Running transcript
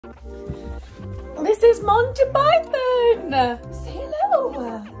This is Monty Python. Say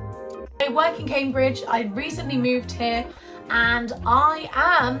hello. I work in Cambridge. I recently moved here and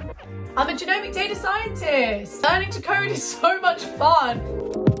I'm a genomic data scientist. Learning to code is so much fun.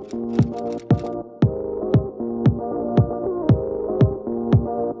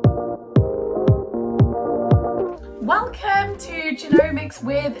 Welcome to Genomics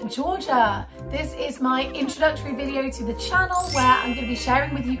with Georgia. This is my introductory video to the channel where I'm going to be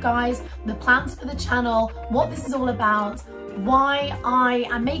sharing with you guys the plans for the channel, what this is all about, why I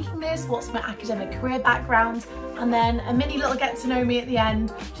am making this, what's my academic career background, and then a mini little get to know me at the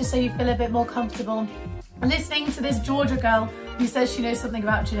end, just so you feel a bit more comfortable listening to this Georgia girl who says she knows something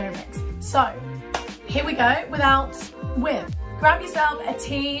about genomics. So here we go, grab yourself a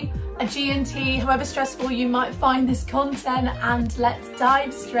tea, a G&T, however stressful you might find this content, and let's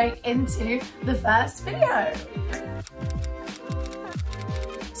dive straight into the first video.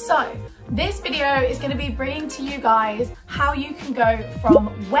 So this video is going to be bringing to you guys how you can go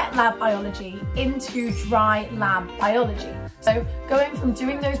from wet lab biology into dry lab biology. So going from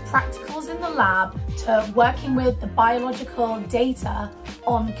doing those practicals in the lab to working with the biological data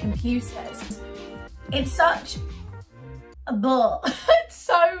on computers. It's such a bull.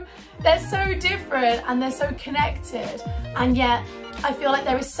 They're so different and they're so connected, and yet I feel like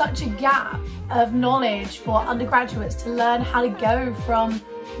there is such a gap of knowledge for undergraduates to learn how to go from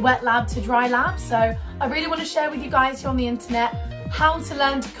wet lab to dry lab. So I really want to share with you guys here on the internet how to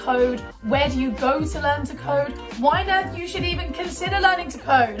learn to code, where do you go to learn to code, why on earth you should even consider learning to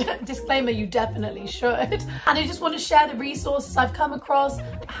code. Disclaimer, you definitely should. And I just want to share the resources I've come across,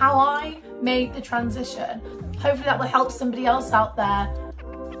 how I made the transition. Hopefully that will help somebody else out there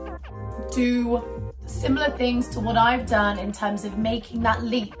do similar things to what I've done in terms of making that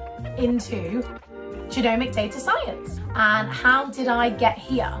leap into genomic data science. And how did I get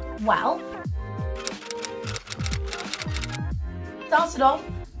here? Well, started off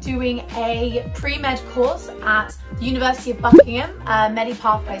doing a pre-med course at the University of Buckingham, Medi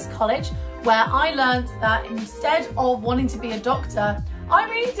Pathways College, where I learned that instead of wanting to be a doctor, I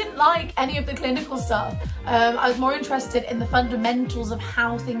really didn't like any of the clinical stuff. I was more interested in the fundamentals of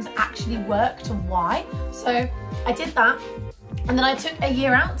how things actually worked and why. So I did that, and then I took a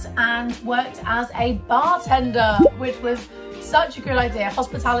year out and worked as a bartender, which was such a good idea.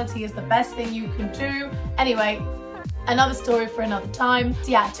 Hospitality is the best thing you can do. Anyway, another story for another time.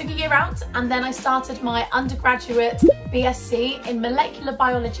 So yeah, I took a year out and then I started my undergraduate BSc in molecular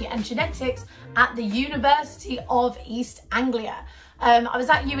biology and genetics at the University of East Anglia. I was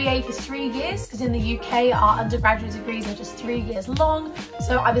at UEA for 3 years because in the UK our undergraduate degrees are just 3 years long.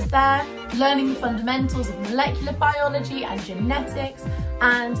 So I was there learning the fundamentals of molecular biology and genetics,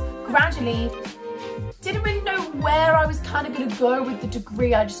 and gradually didn't really know where I was kind of going to go with the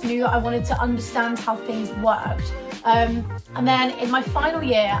degree. I just knew that I wanted to understand how things worked. And then in my final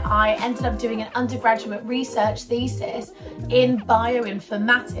year, I ended up doing an undergraduate research thesis in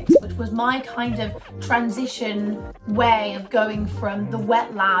bioinformatics, which was my kind of transition way of going from the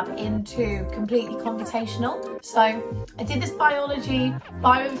wet lab into completely computational. So I did this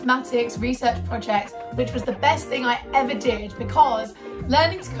bioinformatics research project, which was the best thing I ever did because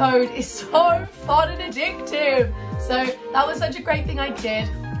learning to code is so fun and addictive. So that was such a great thing I did.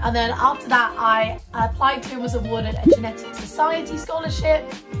 And then after that, I applied to and was awarded a Genetic Society scholarship,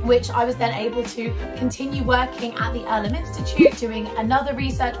 which I was then able to continue working at the Earlham Institute, doing another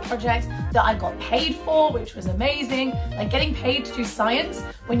research project that I got paid for, which was amazing. Like, getting paid to do science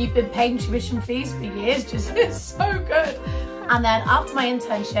when you've been paying tuition fees for years just is so good. And then after my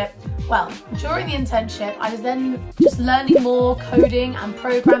internship, well, during the internship, I was then just learning more coding and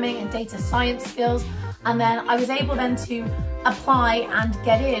programming and data science skills. And then I was able then to apply and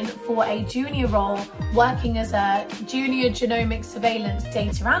get in for a junior role working as a junior genomic surveillance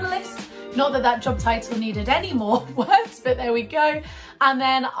data analyst. Not that that job title needed any more words, but there we go. And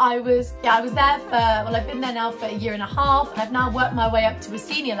then I was there for, well, I've been there now for 1.5 years, and I've now worked my way up to a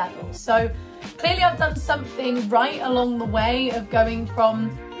senior level. So clearly I've done something right along the way of going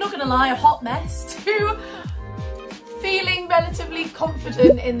from, not gonna lie, a hot mess to feeling relatively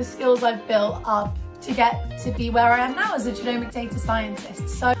confident in the skills I've built up to get to be where I am now as a genomic data scientist.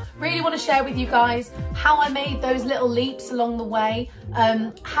 So really want to share with you guys how I made those little leaps along the way,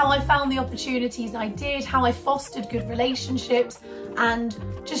 how I found the opportunities I did, how I fostered good relationships, and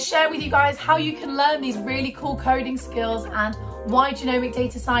just share with you guys how you can learn these really cool coding skills and why genomic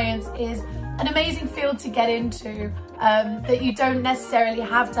data science is an amazing field to get into, that you don't necessarily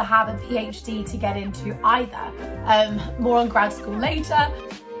have to have a PhD to get into either. More on grad school later.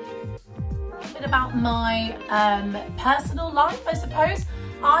 A bit about my personal life, I suppose.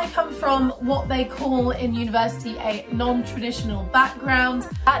 I come from what they call in university a non-traditional background.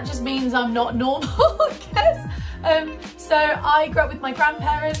 That just means I'm not normal, I guess. So I grew up with my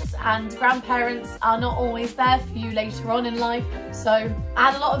grandparents, and grandparents are not always there for you later on in life. So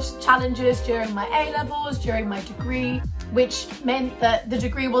I had a lot of challenges during my A-levels, during my degree, which meant that the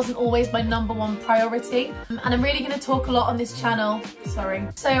degree wasn't always my #1 priority. And I'm really going to talk a lot on this channel,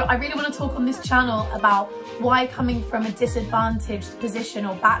 So I really want to talk on this channel about why coming from a disadvantaged position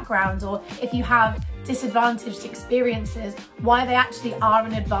or background, or if you have disadvantaged experiences, why they actually are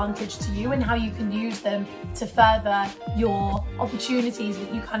an advantage to you and how you can use them to further your opportunities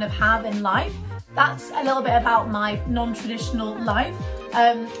that you kind of have in life. That's a little bit about my non-traditional life.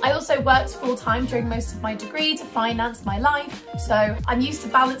 I also worked full-time during most of my degree to finance my life, so I'm used to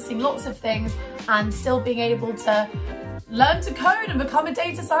balancing lots of things and still being able to learn to code and become a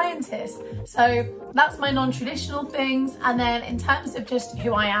data scientist. So that's my non-traditional things. And then in terms of just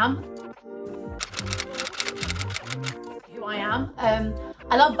who I am,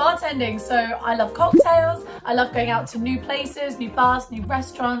 I love bartending, so I love cocktails, I love going out to new places, new bars, new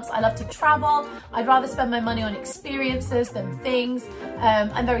restaurants, I love to travel. I'd rather spend my money on experiences than things.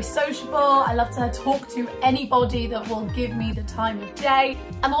 I'm very sociable, I love to talk to anybody that will give me the time of day.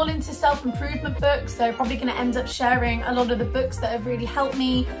 I'm all into self-improvement books, so probably going to end up sharing a lot of the books that have really helped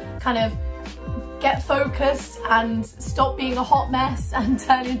me kind of get focused and stop being a hot mess and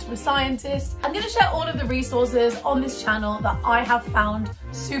turn into a scientist. I'm going to share all of the resources on this channel that I have found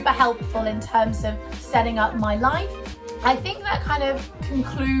super helpful in terms of setting up my life. I think that kind of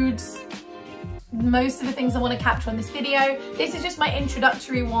concludes most of the things I want to capture on this video. This is just my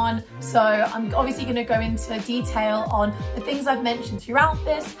introductory one, so I'm obviously going to go into detail on the things I've mentioned throughout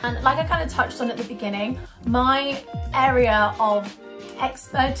this. And like I kind of touched on at the beginning, my area of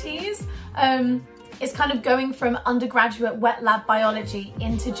expertise is kind of going from undergraduate wet lab biology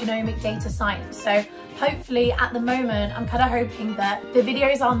into genomic data science. So hopefully at the moment, I'm kind of hoping that the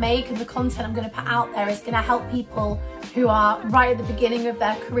videos I'll make and the content I'm going to put out there is going to help people who are right at the beginning of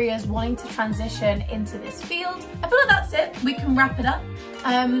their careers wanting to transition into this field. I feel like that's it. We can wrap it up.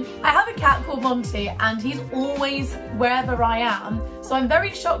 I have a cat called Monty, and he's always wherever I am. So I'm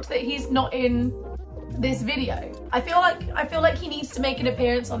very shocked that he's not in this video. I feel like he needs to make an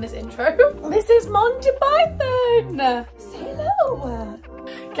appearance on this intro. This is Monty Python. Say hello.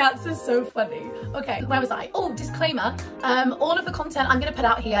 Cats are so funny. Okay, where was I? Oh, disclaimer. All of the content I'm going to put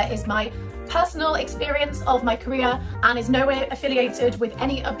out here is my personal experience of my career and is nowhere affiliated with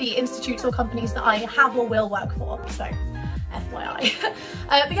any of the institutes or companies that I have or will work for. So, FYI.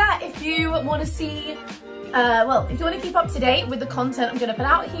 But yeah, if you want to see if you want to keep up to date with the content I'm going to put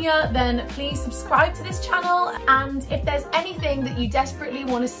out here, then please subscribe to this channel. And if there's anything that you desperately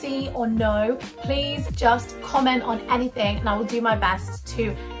want to see or know, please just comment on anything and I will do my best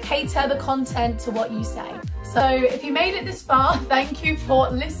to cater the content to what you say. So if you made it this far, thank you for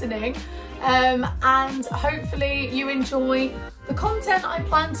listening. And hopefully you enjoy the content I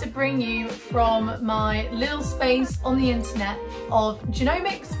plan to bring you from my little space on the internet of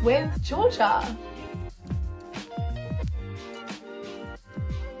Genomics with Georgia.